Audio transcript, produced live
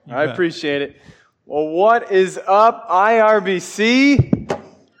I appreciate it. Well, what is up, IRBC?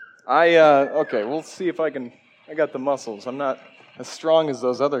 Okay, we'll see if I got the muscles. I'm not as strong as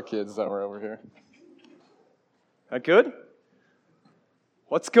those other kids that were over here. That good?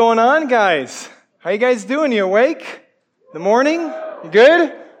 What's going on, guys? How you guys doing? You awake? The morning? You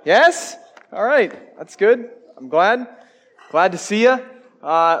good? Yes? All right, that's good. I'm glad. Glad to see you.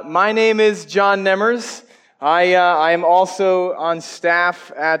 My name is John Nemmers. I am also on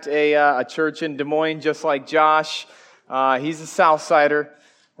staff at a church in Des Moines, just like Josh. He's a Southsider.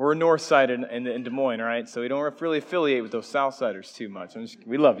 We're a Northsider in Des Moines, right? So we don't really affiliate with those Southsiders too much.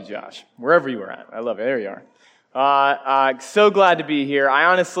 We love you, Josh, wherever you are at. I love you. There you are. So glad to be here. I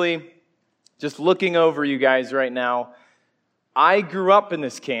honestly, just looking over you guys right now, I grew up in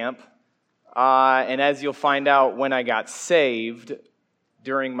this camp, and as you'll find out when I got saved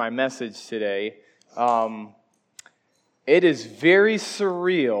during my message today, it is very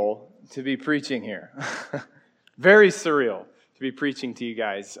surreal to be preaching here. Very surreal to be preaching to you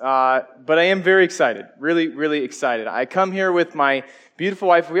guys. But I am very excited. Really, really excited. I come here with my beautiful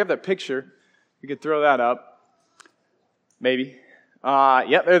wife. We have that picture. We could throw that up. Maybe.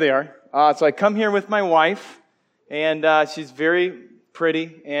 Yep, there they are. So I come here with my wife, and she's very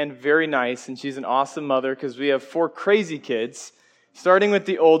pretty and very nice, and she's an awesome mother because we have 4 crazy kids. Starting with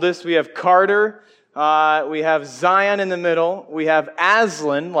the oldest, we have Carter, we have Zion in the middle, we have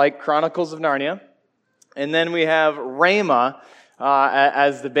Aslan, like Chronicles of Narnia, and then we have Rama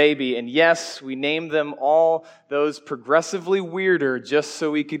as the baby. And yes, we named them all those progressively weirder just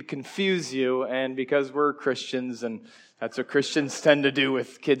so we could confuse you, and because we're Christians, and that's what Christians tend to do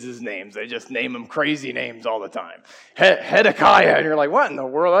with kids' names. They just name them crazy names all the time. Hezekiah, and you're like, what in the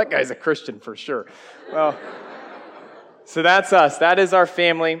world? That guy's a Christian for sure. Well... So that's us. That is our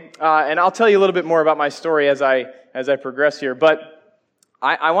family. And I'll tell you a little bit more about my story as I progress here. But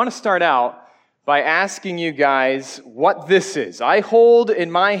I want to start out by asking you guys what this is. I hold in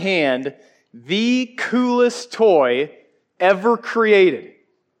my hand the coolest toy ever created.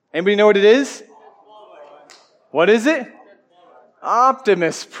 Anybody know what it is? What is it?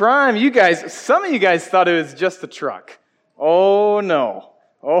 Optimus Prime. You guys, some of you guys thought it was just a truck. Oh no.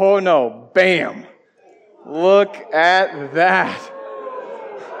 Oh no. Bam. Look at that.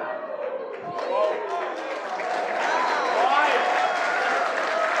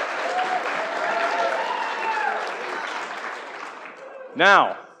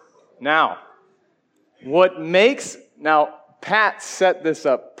 Now, Pat set this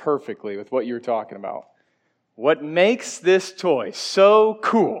up perfectly with what you were talking about. What makes this toy so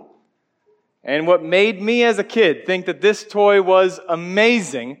cool, and what made me as a kid think that this toy was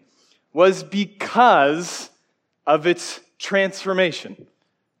amazing, was because of its transformation,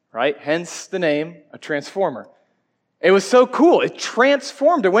 right? Hence the name, a transformer. It was so cool. It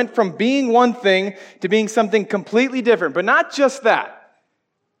transformed. It went from being one thing to being something completely different. But not just that.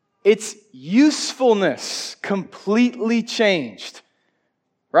 Its usefulness completely changed,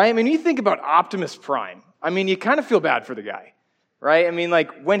 right? I mean, you think about Optimus Prime. I mean, you kind of feel bad for the guy, right? I mean,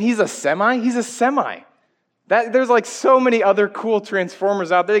 like, when he's a semi, he's a semi. There's like so many other cool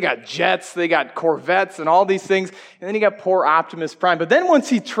Transformers out there. They got jets, they got Corvettes, and all these things. And then you got poor Optimus Prime. But then once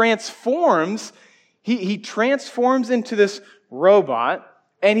he transforms, he transforms into this robot,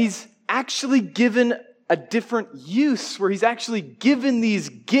 and he's actually given a different use, where he's actually given these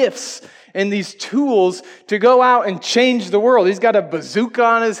gifts and these tools to go out and change the world. He's got a bazooka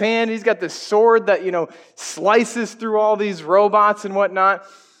on his hand. He's got this sword that, slices through all these robots and whatnot.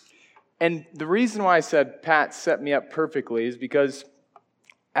 And the reason why I said Pat set me up perfectly is because,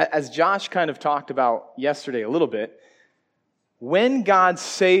 as Josh kind of talked about yesterday a little bit, when God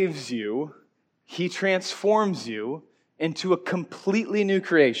saves you, He transforms you into a completely new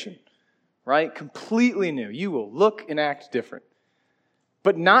creation, right? Completely new. You will look and act different.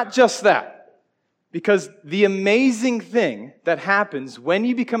 But not just that, because the amazing thing that happens when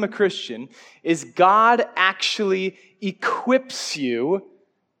you become a Christian is God actually equips you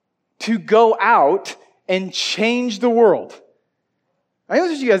to go out and change the world. I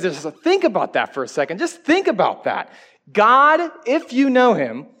want you guys to just think about that for a second. Just think about that. God, if you know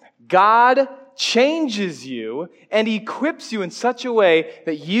Him, God changes you and equips you in such a way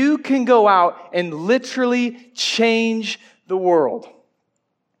that you can go out and literally change the world.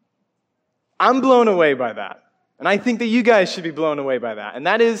 I'm blown away by that. And I think that you guys should be blown away by that. And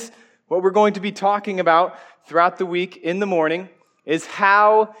that is what we're going to be talking about throughout the week in the morning, is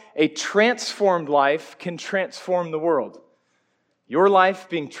how a transformed life can transform the world. Your life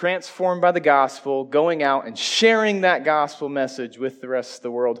being transformed by the gospel, going out and sharing that gospel message with the rest of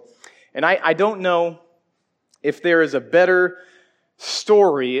the world. And I don't know if there is a better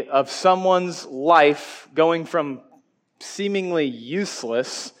story of someone's life going from seemingly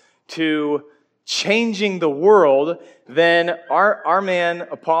useless to changing the world than our man,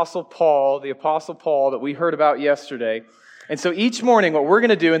 Apostle Paul, the Apostle Paul that we heard about yesterday. And so each morning, what we're going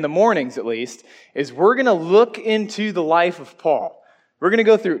to do, in the mornings at least, is we're going to look into the life of Paul. We're going to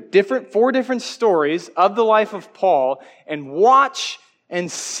go through four different stories of the life of Paul and watch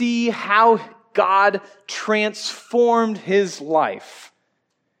and see how God transformed his life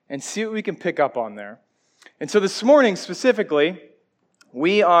and see what we can pick up on there. And so this morning specifically,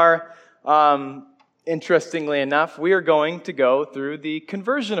 we are, interestingly enough, we are going to go through the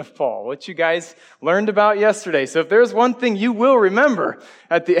conversion of Paul, which you guys learned about yesterday. So if there's one thing you will remember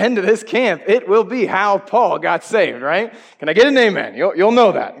at the end of this camp, it will be how Paul got saved, right? Can I get an amen? You'll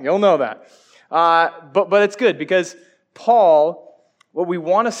know that. You'll know that. But it's good because Paul, what we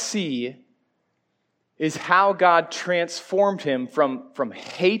want to see is how God transformed him from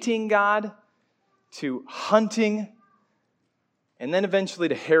hating God to hunting and then eventually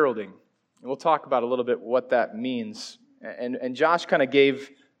to heralding. And we'll talk about a little bit what that means. And Josh kind of gave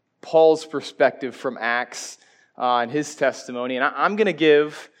Paul's perspective from Acts and his testimony. And I'm going to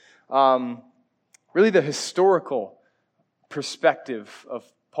give really the historical perspective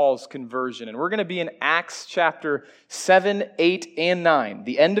of Paul's conversion. And we're going to be in Acts chapter 7, 8, and 9.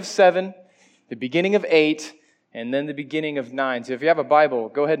 The end of 7, the beginning of 8, and then the beginning of 9. So if you have a Bible,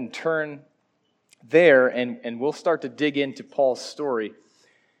 go ahead and turn there, and we'll start to dig into Paul's story.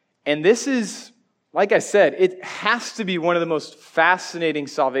 And this is, like I said, it has to be one of the most fascinating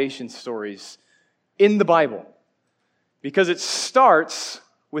salvation stories in the Bible because it starts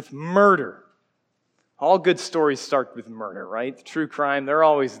with murder. All good stories start with murder, right? True crime, they're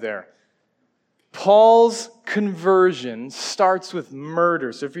always there. Paul's conversion starts with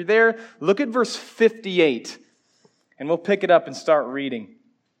murder. So if you're there, look at verse 58, and we'll pick it up and start reading.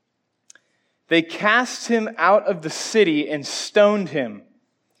 They cast him out of the city and stoned him.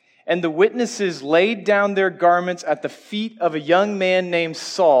 And the witnesses laid down their garments at the feet of a young man named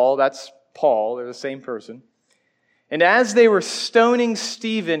Saul. That's Paul, they're the same person. And as they were stoning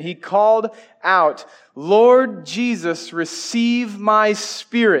Stephen, he called out, "Lord Jesus, receive my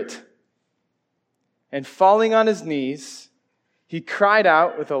spirit." And falling on his knees, he cried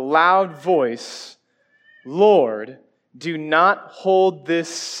out with a loud voice, "Lord, do not hold this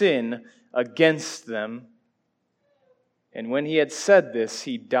sin against them." And when he had said this,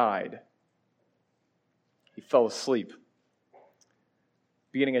 he died. He fell asleep.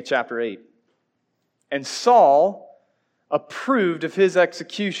 Beginning of chapter 8. And Saul approved of his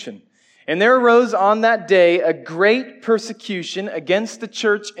execution. And there arose on that day a great persecution against the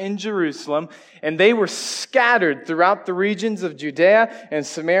church in Jerusalem, and they were scattered throughout the regions of Judea and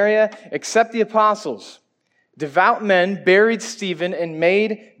Samaria, except the apostles. Devout men buried Stephen and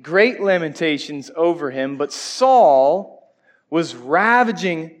made great lamentations over him, but Saul was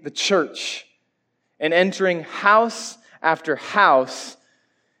ravaging the church and entering house after house,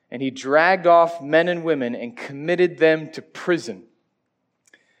 and he dragged off men and women and committed them to prison.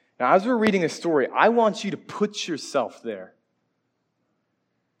 Now, as we're reading this story, I want you to put yourself there.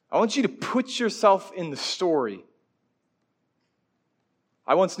 I want you to put yourself in the story.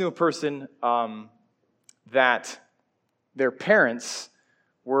 I once knew a person that their parents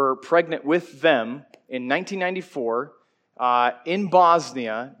were pregnant with them in 1994 in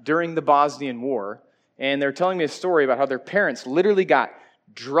Bosnia during the Bosnian War. And they're telling me a story about how their parents literally got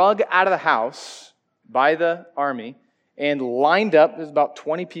drug out of the house by the army and lined up. There's about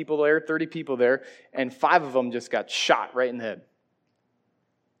 20 people there, 30 people there, and 5 of them just got shot right in the head.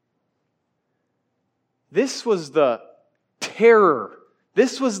 This was the terror.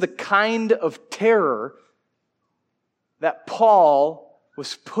 This was the kind of terror that Paul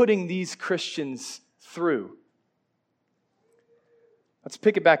was putting these Christians through. Let's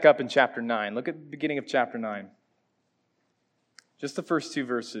pick it back up in chapter 9. Look at the beginning of chapter 9. Just the first 2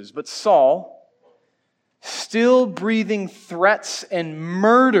 verses. But Saul, still breathing threats and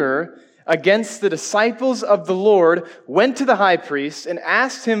murder against the disciples of the Lord, went to the high priest and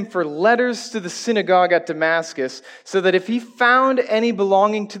asked him for letters to the synagogue at Damascus, so that if he found any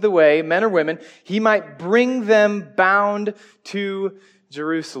belonging to the way, men or women, he might bring them bound to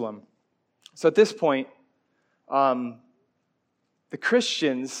Jerusalem. So at this point, the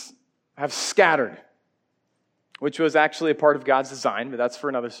Christians have scattered, which was actually a part of God's design, but that's for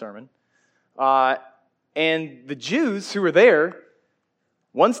another sermon. And the Jews who were there,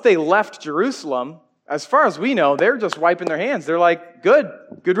 once they left Jerusalem, as far as we know, they're just wiping their hands. They're like, good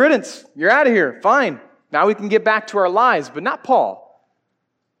riddance. You're out of here. Fine. Now we can get back to our lives. But not Paul.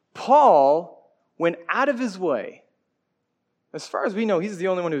 Paul went out of his way As far as we know, he's the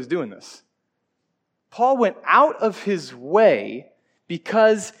only one who's doing this. Paul went out of his way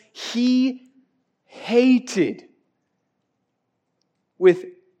because he hated with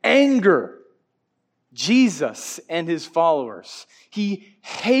anger Jesus and his followers. He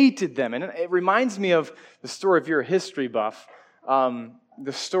hated them. And it reminds me of the story, if you're a history buff,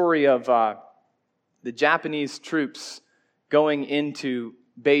 the story of the Japanese troops going into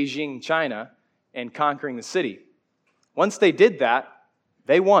Beijing, China, and conquering the city. Once they did that,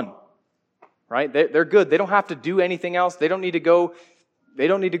 they won. Right? They're good. They don't have to do anything else. They don't need to go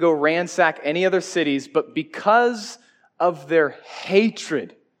ransack any other cities, but because of their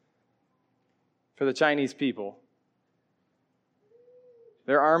hatred for the Chinese people,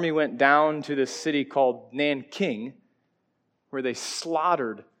 their army went down to this city called Nanking, where they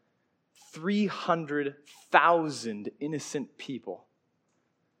slaughtered 300,000 innocent people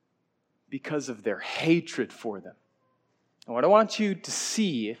because of their hatred for them. And what I want you to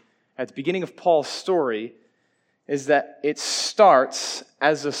see at the beginning of Paul's story is that it starts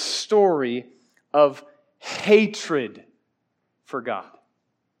as a story of hatred for God.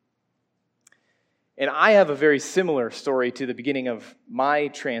 And I have a very similar story to the beginning of my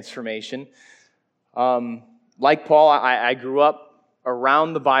transformation. Like Paul, I grew up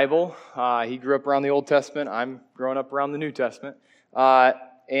around the Bible. He grew up around the Old Testament. I'm growing up around the New Testament.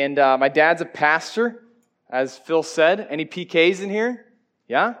 And my dad's a pastor, as Phil said. Any PKs in here?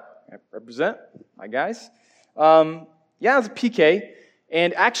 Yeah? I represent my guys. I was a PK.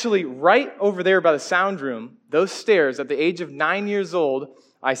 And actually, right over there by the sound room, those stairs, at the age of 9 years old,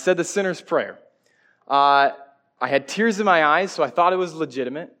 I said the sinner's prayer. I had tears in my eyes, so I thought it was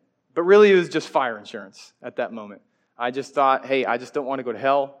legitimate. But really, it was just fire insurance at that moment. I just thought, hey, I just don't want to go to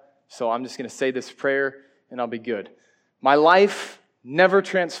hell, so I'm just going to say this prayer, and I'll be good. My life never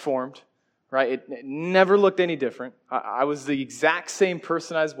transformed. Right? It never looked any different. I was the exact same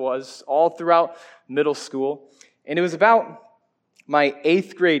person I was all throughout middle school. And it was about my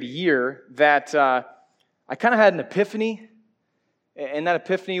 8th grade year that I kind of had an epiphany. And that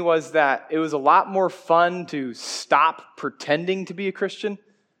epiphany was that it was a lot more fun to stop pretending to be a Christian.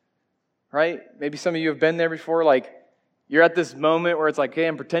 Right? Maybe some of you have been there before. Like, you're at this moment where it's like, hey,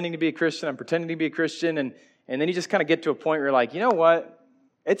 I'm pretending to be a Christian. I'm pretending to be a Christian. And then you just kind of get to a point where you're like, you know what?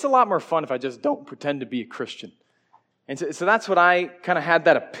 It's a lot more fun if I just don't pretend to be a Christian. And so that's what I kind of had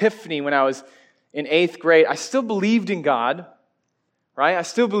that epiphany when I was in 8th grade. I still believed in God, right? I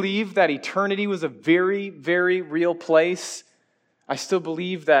still believed that eternity was a very, very real place. I still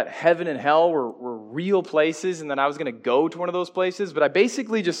believed that heaven and hell were real places and that I was going to go to one of those places. But I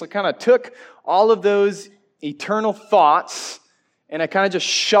basically just kind of took all of those eternal thoughts and I kind of just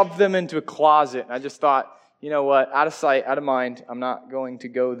shoved them into a closet. And I just thought, you know what, out of sight, out of mind, I'm not going to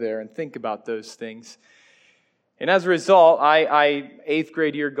go there and think about those things. And as a result, I 8th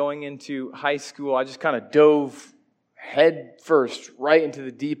grade year going into high school, I just kind of dove head first right into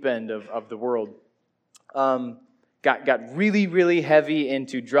the deep end of the world. Got really, really heavy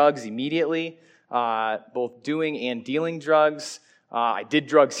into drugs immediately, both doing and dealing drugs. I did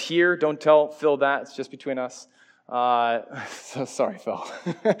drugs here. Don't tell Phil that. It's just between us. So sorry, Phil.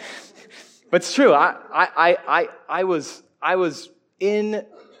 But it's true. I was in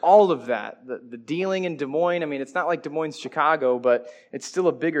all of that. The dealing in Des Moines. I mean, it's not like Des Moines, Chicago, but it's still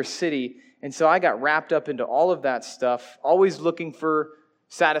a bigger city. And so I got wrapped up into all of that stuff, always looking for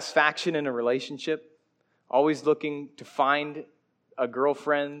satisfaction in a relationship, always looking to find a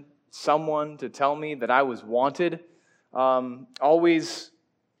girlfriend, someone to tell me that I was wanted, always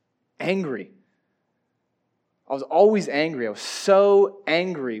angry. I was always angry. I was so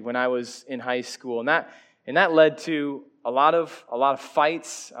angry when I was in high school, and that led to a lot of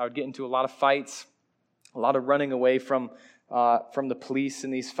fights. I would get into a lot of fights, a lot of running away from the police in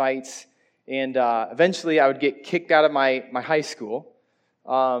these fights, and eventually I would get kicked out of my high school,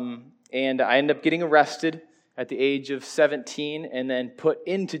 and I ended up getting arrested at the age of 17, and then put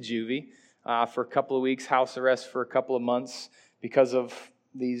into juvie for a couple of weeks, house arrest for a couple of months because of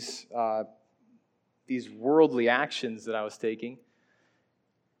these worldly actions that I was taking.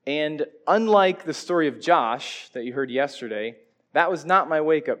 And unlike the story of Josh that you heard yesterday, that was not my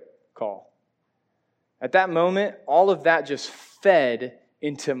wake-up call. At that moment, all of that just fed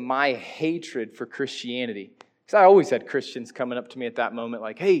into my hatred for Christianity. Because I always had Christians coming up to me at that moment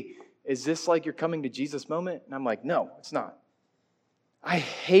like, hey, is this like your coming to Jesus moment? And I'm like, no, it's not. I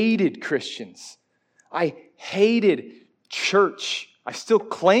hated Christians. I hated church. I still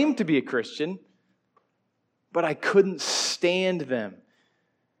claimed to be a Christian, but I couldn't stand them.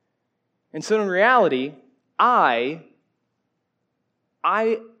 And so in reality, I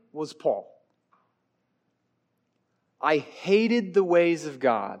was Paul. I hated the ways of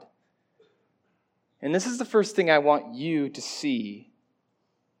God. And this is the first thing I want you to see.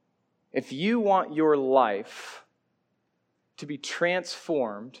 If you want your life to be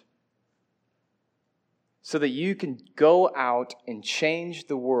transformed so that you can go out and change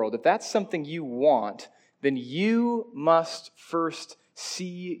the world, if that's something you want, then you must first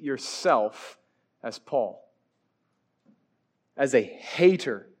see yourself as Paul, as a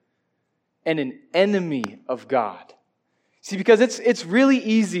hater and an enemy of God. See, because it's really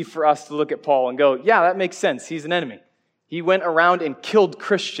easy for us to look at Paul and go, yeah, that makes sense. He's an enemy. He went around and killed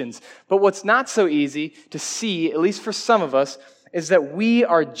Christians. But what's not so easy to see, at least for some of us, is that we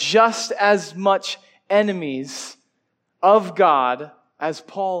are just as much enemies of God as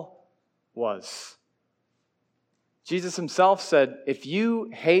Paul was. Jesus himself said, if you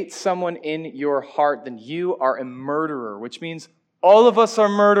hate someone in your heart, then you are a murderer, which means all of us are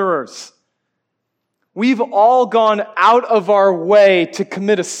murderers. We've all gone out of our way to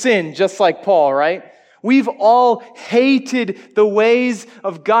commit a sin, just like Paul, right? We've all hated the ways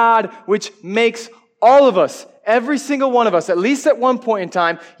of God, which makes all of us, every single one of us, at least at one point in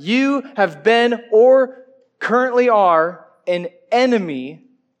time, you have been or currently are an enemy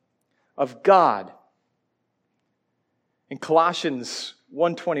of God. And Colossians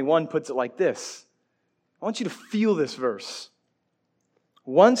 1:21 puts it like this. I want you to feel this verse.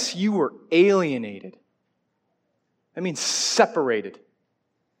 Once you were alienated, that means separated.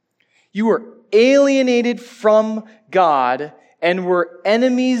 You were alienated from God and were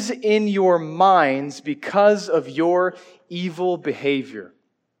enemies in your minds because of your evil behavior.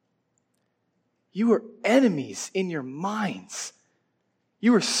 You were enemies in your minds.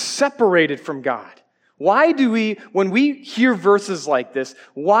 You were separated from God. Why do we, when we hear verses like this,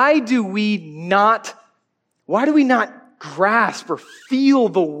 why do we not grasp or feel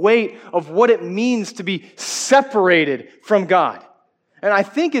the weight of what it means to be separated from God? And I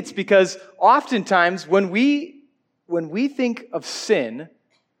think it's because oftentimes when we think of sin,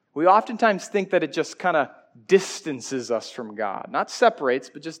 we oftentimes think that it just kind of distances us from God. Not separates,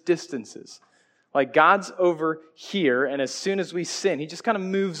 but just distances. Like God's over here, and as soon as we sin, He just kind of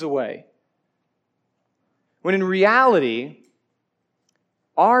moves away. When in reality,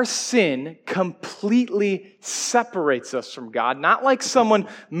 our sin completely separates us from God, not like someone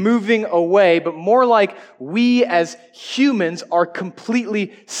moving away, but more like we as humans are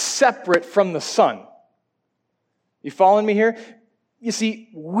completely separate from the Son. You following me here? You see,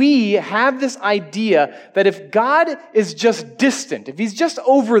 we have this idea that if God is just distant, if He's just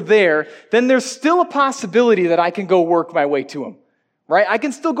over there, then there's still a possibility that I can go work my way to Him. Right? I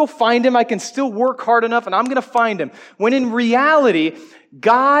can still go find Him. I can still work hard enough and I'm going to find Him. When in reality,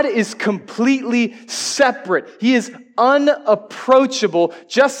 God is completely separate. He is unapproachable,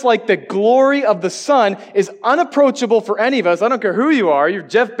 just like the glory of the sun is unapproachable for any of us. I don't care who you are. You're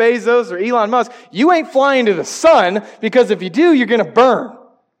Jeff Bezos or Elon Musk. You ain't flying to the sun because if you do, you're going to burn.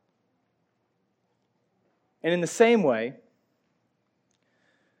 And in the same way,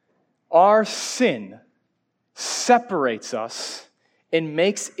 our sin separates us and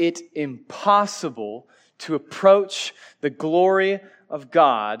makes it impossible to approach the glory of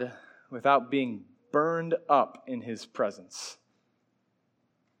God without being burned up in His presence.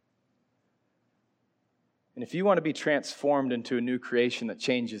 And if you want to be transformed into a new creation that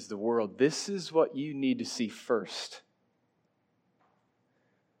changes the world, this is what you need to see first.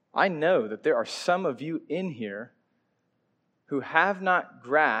 I know that there are some of you in here who have not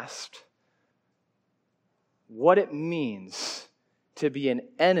grasped what it means to be an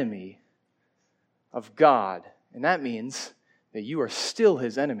enemy of God. And that means that you are still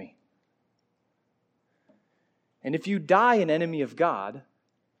His enemy. And if you die an enemy of God,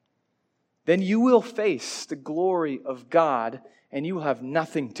 then you will face the glory of God and you will have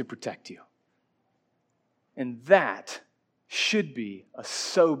nothing to protect you. And that should be a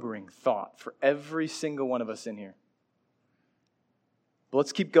sobering thought for every single one of us in here. But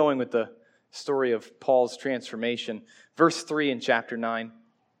let's keep going with the story of Paul's transformation. Verse 3 in chapter 9.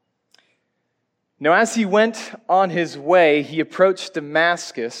 Now as he went on his way, he approached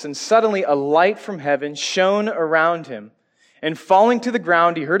Damascus, and suddenly a light from heaven shone around him. And falling to the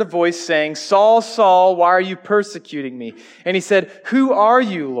ground, he heard a voice saying, Saul, Saul, why are you persecuting me? And he said, Who are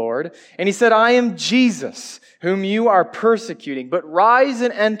you, Lord? And he said, I am Jesus, whom you are persecuting. But rise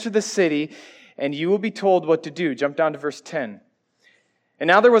and enter the city, and you will be told what to do. Jump down to verse 10. And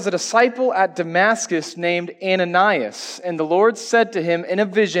now there was a disciple at Damascus named Ananias, and the Lord said to him in a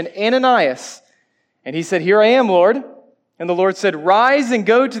vision, Ananias. And he said, Here I am, Lord. And the Lord said, Rise and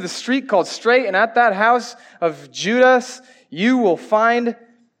go to the street called Straight, and at that house of Judas you will find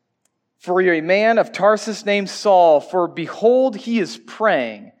for a man of Tarsus named Saul, for behold, he is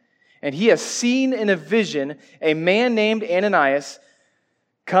praying, and he has seen in a vision a man named Ananias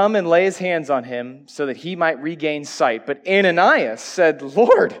come and lay his hands on him so that he might regain sight. But Ananias said,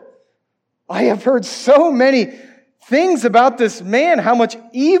 Lord, I have heard so many things about this man, how much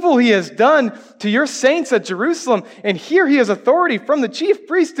evil he has done to your saints at Jerusalem, and here he has authority from the chief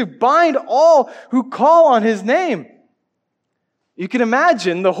priest to bind all who call on his name. You can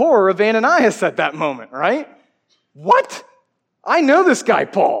imagine the horror of Ananias at that moment, right? What? I know this guy,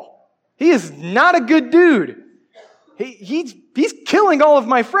 Paul. He is not a good dude. He's killing all of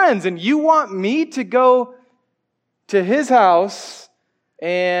my friends, and you want me to go to his house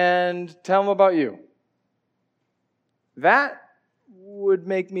and tell him about you? That would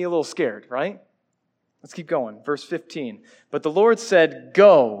make me a little scared, right? Let's keep going. Verse 15. But the Lord said,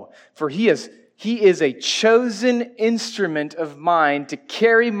 go, for he is a chosen instrument of mine to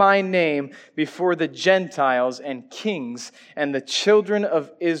carry my name before the Gentiles and kings and the children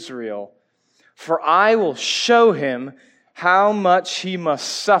of Israel. For I will show him how much he must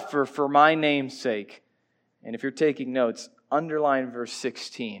suffer for my name's sake. And if you're taking notes, underline verse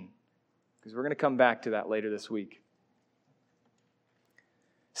 16, because we're going to come back to that later this week.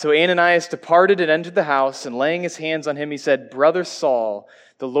 So Ananias departed and entered the house, and laying his hands on him, he said, Brother Saul,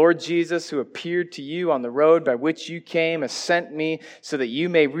 the Lord Jesus, who appeared to you on the road by which you came, has sent me so that you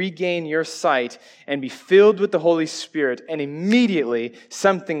may regain your sight and be filled with the Holy Spirit. And immediately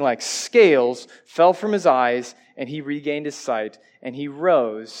something like scales fell from his eyes, and he regained his sight, and he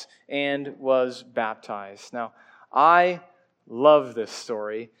rose and was baptized. Now, I love this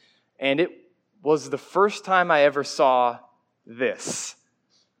story, and it was the first time I ever saw this.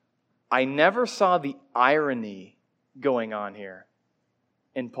 I never saw the irony going on here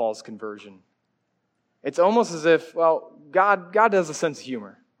in Paul's conversion. It's almost as if, well, God has a sense of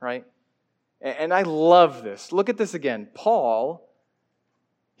humor, right? And I love this. Look at this again. Paul,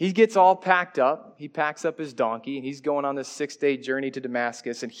 he gets all packed up. He packs up his donkey, and he's going on this 6-day journey to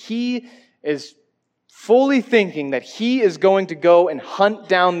Damascus, and he is fully thinking that he is going to go and hunt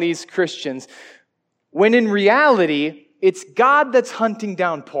down these Christians, when in reality, it's God that's hunting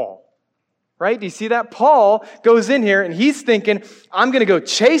down Paul. Right? Do you see that? Paul goes in here and he's thinking, I'm going to go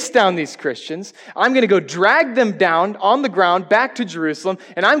chase down these Christians. I'm going to go drag them down on the ground back to Jerusalem,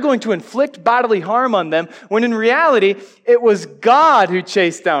 and I'm going to inflict bodily harm on them, when in reality, it was God who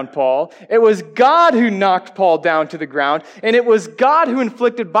chased down Paul. It was God who knocked Paul down to the ground, and it was God who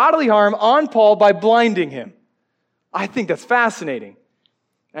inflicted bodily harm on Paul by blinding him. I think that's fascinating.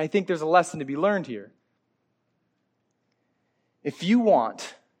 And I think there's a lesson to be learned here. If you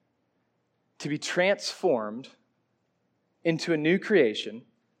want to be transformed into a new creation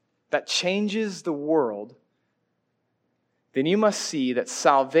that changes the world, then you must see that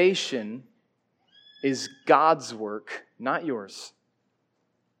salvation is God's work, not yours.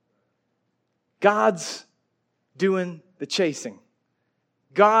 God's doing the chasing.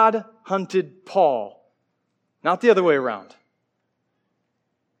 God hunted Paul, not the other way around.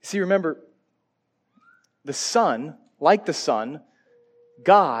 See, remember, the Son, like the Son,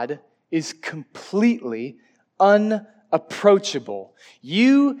 God is completely unapproachable.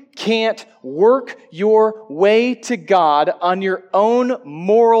 You can't work your way to God on your own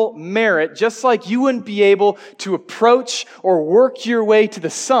moral merit, just like you wouldn't be able to approach or work your way to the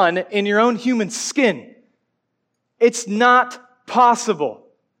Son in your own human skin. It's not possible.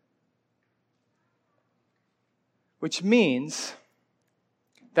 Which means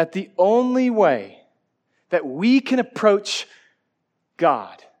that the only way that we can approach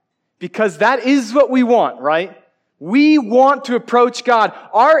God, because that is what we want, right? We want to approach God.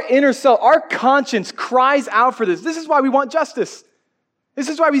 Our inner self, our conscience cries out for this. This is why we want justice. This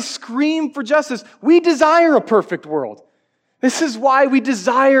is why we scream for justice. We desire a perfect world. This is why we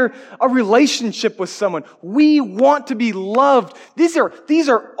desire a relationship with someone. We want to be loved. These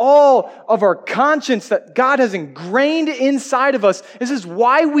are all of our conscience that God has ingrained inside of us. This is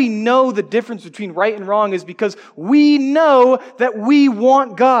why we know the difference between right and wrong, is because we know that we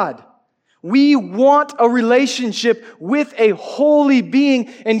want God. We want a relationship with a holy being,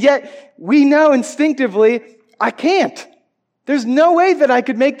 and yet we know instinctively, I can't. There's no way that I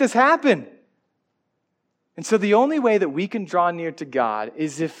could make this happen. And so the only way that we can draw near to God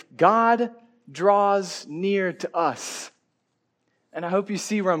is if God draws near to us. And I hope you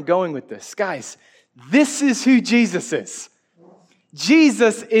see where I'm going with this. Guys, this is who Jesus is.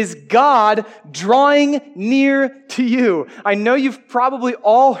 Jesus is God drawing near to you. I know you've probably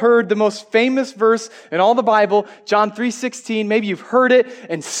all heard the most famous verse in all the Bible, John 3:16. Maybe you've heard it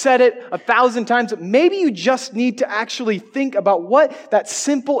and said it 1,000 times. Maybe you just need to actually think about what that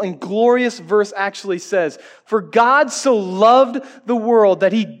simple and glorious verse actually says. For God so loved the world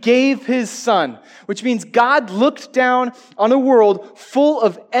that He gave His Son, which means God looked down on a world full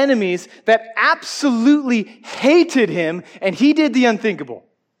of enemies that absolutely hated Him, and He did the unthinkable.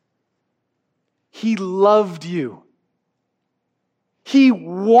 He loved you. He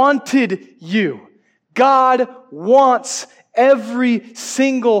wanted you. God wants every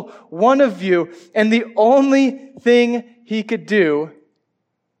single one of you, and the only thing He could do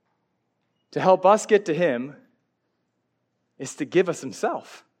to help us get to Him is to give us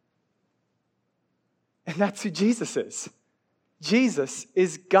Himself. And that's who Jesus is. Jesus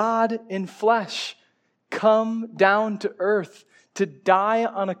is God in flesh, come down to earth to die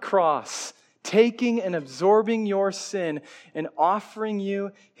on a cross, taking and absorbing your sin and offering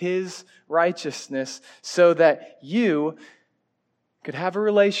you His righteousness so that you could have a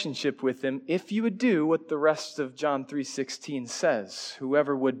relationship with Him if you would do what the rest of John 3:16 says.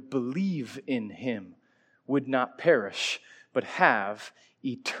 Whoever would believe in Him would not perish, but have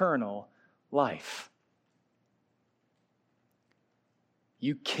eternal life.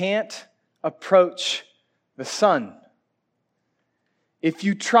 You can't approach the Son. If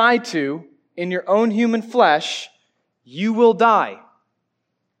you try to, in your own human flesh, you will die.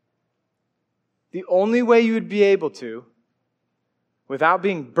 The only way you would be able to, without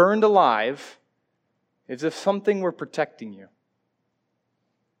being burned alive, is if something were protecting you.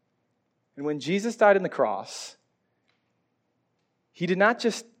 And when Jesus died on the cross, He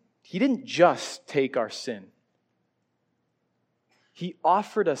didn't just take our sin. He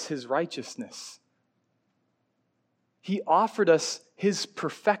offered us His righteousness. He offered us His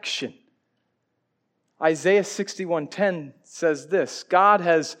perfection. Isaiah 61:10 says this, God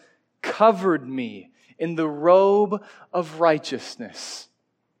has covered me in the robe of righteousness.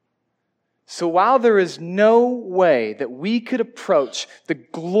 So while there is no way that we could approach the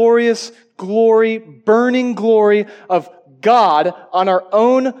glorious glory, burning glory of God on our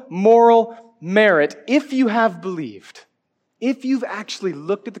own moral merit, if you have believed, if you've actually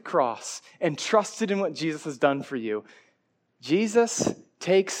looked at the cross and trusted in what Jesus has done for you, Jesus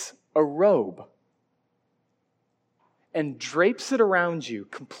takes a robe and drapes it around you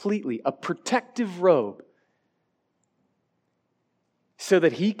completely, a protective robe, so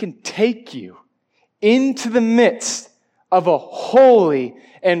that He can take you into the midst of a holy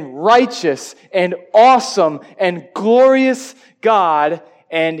and righteous and awesome and glorious God,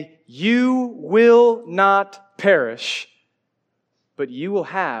 and you will not perish, but you will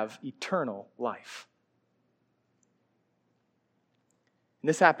have eternal life. And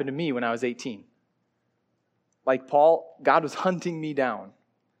this happened to me when I was 18. Like Paul, God was hunting me down.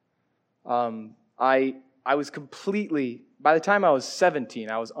 I was completely, by the time I was 17,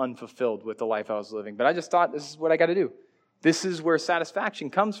 I was unfulfilled with the life I was living. But I just thought, this is what I got to do. This is where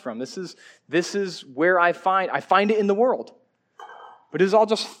satisfaction comes from. This is where I find it in the world. But it was all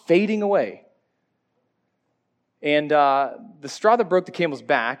just fading away. And the straw that broke the camel's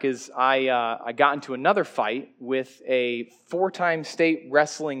back is I got into another fight with a 4-time state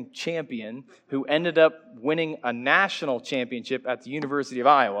wrestling champion who ended up winning a national championship at the University of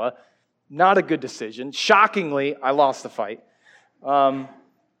Iowa. Not a good decision. Shockingly, I lost the fight.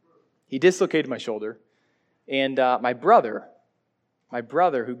 He dislocated my shoulder. And my brother,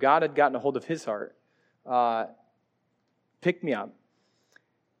 who God had gotten a hold of his heart, picked me up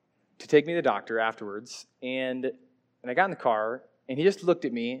to take me to the doctor afterwards. And I got in the car, and he just looked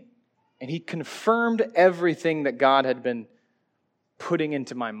at me, and he confirmed everything that God had been putting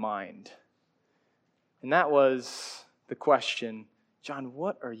into my mind. And that was the question, John,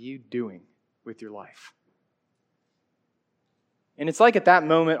 what are you doing with your life? And it's like at that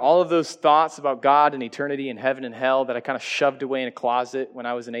moment, all of those thoughts about God and eternity and heaven and hell that I kind of shoved away in a closet when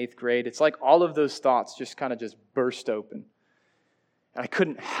I was in 8th grade, it's like all of those thoughts just kind of just burst open. And I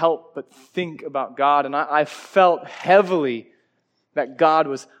couldn't help but think about God, and I felt heavily that God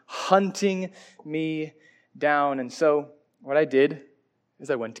was hunting me down. And so what I did is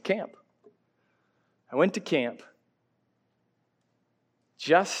I went to camp. I went to camp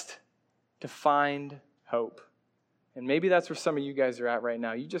just to find hope. And maybe that's where some of you guys are at right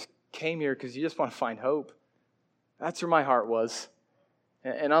now. You just came here because you just want to find hope. That's where my heart was.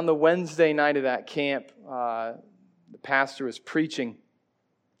 And on the Wednesday night of that camp, the pastor was preaching,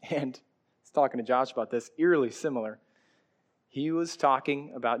 and I was talking to Josh about this, eerily similar. He was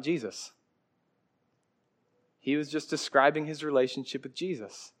talking about Jesus. he was just describing his relationship with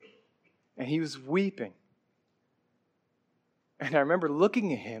Jesus. And he was weeping. And I remember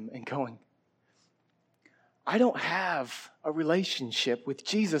looking at him and going, I don't have a relationship with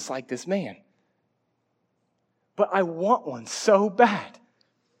Jesus like this man. But I want one so bad.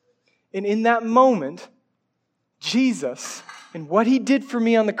 And in that moment, Jesus and what he did for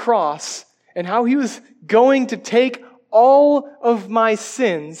me on the cross and how he was going to take all of my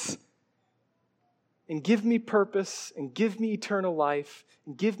sins and give me purpose and give me eternal life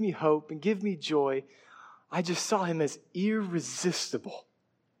and give me hope and give me joy, I just saw him as irresistible.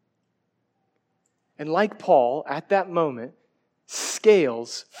 And like Paul, at that moment,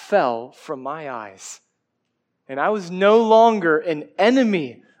 scales fell from my eyes. And I was no longer an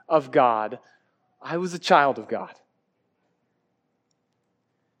enemy of God. I was a child of God.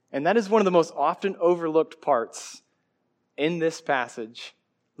 And that is one of the most often overlooked parts in this passage.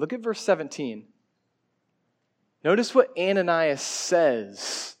 Look at verse 17. Notice what Ananias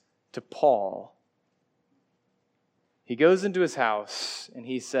says to Paul. He goes into his house and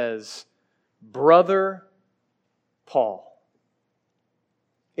he says, Brother Paul,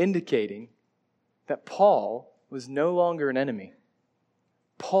 indicating that Paul was no longer an enemy.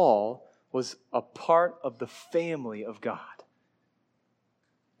 Paul was a part of the family of God.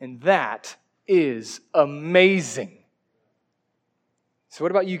 And that is amazing. So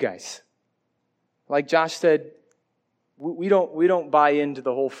what about you guys? Like Josh said, we don't buy into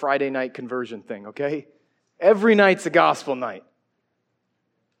the whole Friday night conversion thing, okay? Every night's a gospel night.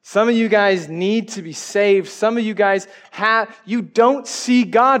 Some of you guys need to be saved. Some of you guys you don't see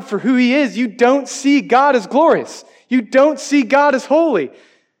God for who He is. You don't see God as glorious. You don't see God as holy.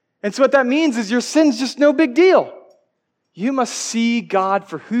 And so what that means is your sin's just no big deal. You must see God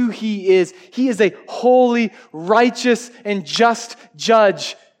for who He is. He is a holy, righteous, and just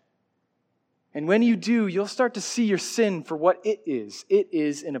judge. And when you do, you'll start to see your sin for what it is. It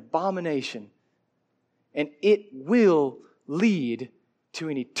is an abomination. And it will lead to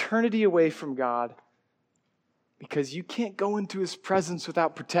an eternity away from God, because you can't go into His presence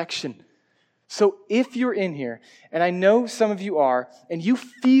without protection. So if you're in here, and I know some of you are, and you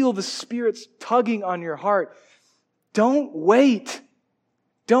feel the Spirit's tugging on your heart, don't wait.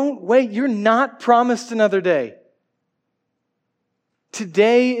 Don't wait. You're not promised another day.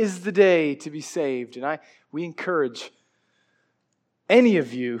 Today is the day to be saved. And we encourage any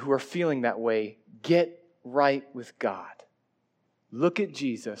of you who are feeling that way, get right with God. Look at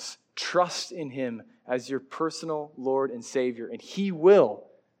Jesus. Trust in Him as your personal Lord and Savior. And He will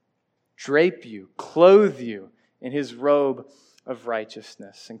drape you, clothe you in His robe of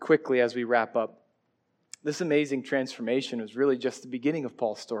righteousness. And quickly, as we wrap up, this amazing transformation was really just the beginning of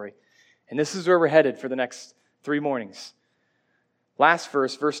Paul's story. And this is where we're headed for the next 3 mornings. Last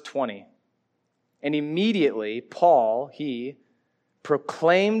verse, verse 20. And immediately, Paul, he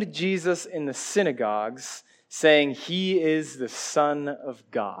proclaimed Jesus in the synagogues, saying, He is the Son of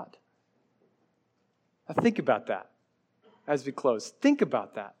God. Now think about that as we close. Think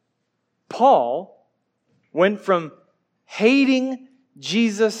about that. Paul went from hating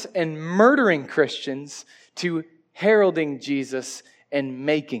Jesus and murdering Christians to heralding Jesus and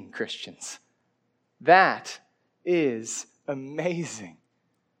making Christians. That is amazing.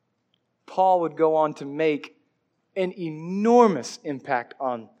 Paul would go on to make an enormous impact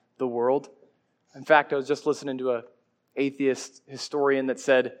on the world. In fact, I was just listening to an atheist historian that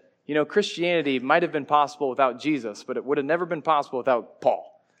said, Christianity might have been possible without Jesus, but it would have never been possible without Paul.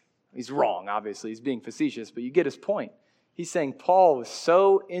 He's wrong, obviously. He's being facetious, but you get his point. He's saying Paul was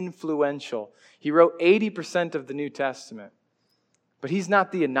so influential. He wrote 80% of the New Testament, but he's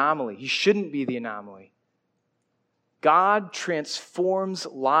not the anomaly. He shouldn't be the anomaly. God transforms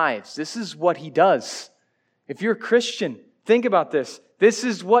lives. This is what He does. If you're a Christian, think about this. This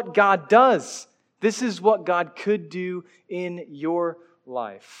is what God does. This is what God could do in your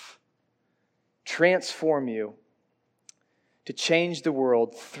life. Transform you to change the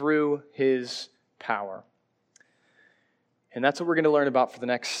world through His power. And that's what we're going to learn about for the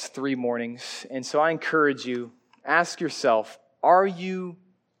next 3 mornings. And so I encourage you, ask yourself, are you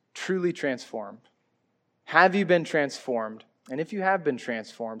truly transformed? Have you been transformed? And if you have been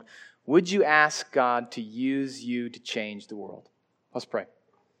transformed, would you ask God to use you to change the world? Let's pray.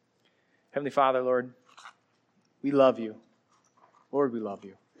 Heavenly Father, Lord, we love you. Lord, we love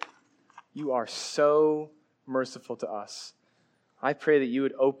you. You are so merciful to us. I pray that you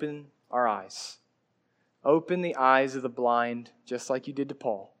would open our eyes. Open the eyes of the blind, just like you did to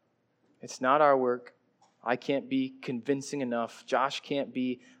Paul. It's not our work. I can't be convincing enough. Josh can't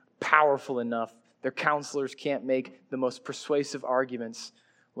be powerful enough. Their counselors can't make the most persuasive arguments.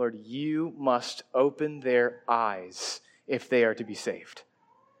 Lord, you must open their eyes if they are to be saved.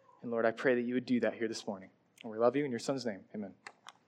 And Lord, I pray that you would do that here this morning. And we love you in your Son's name. Amen.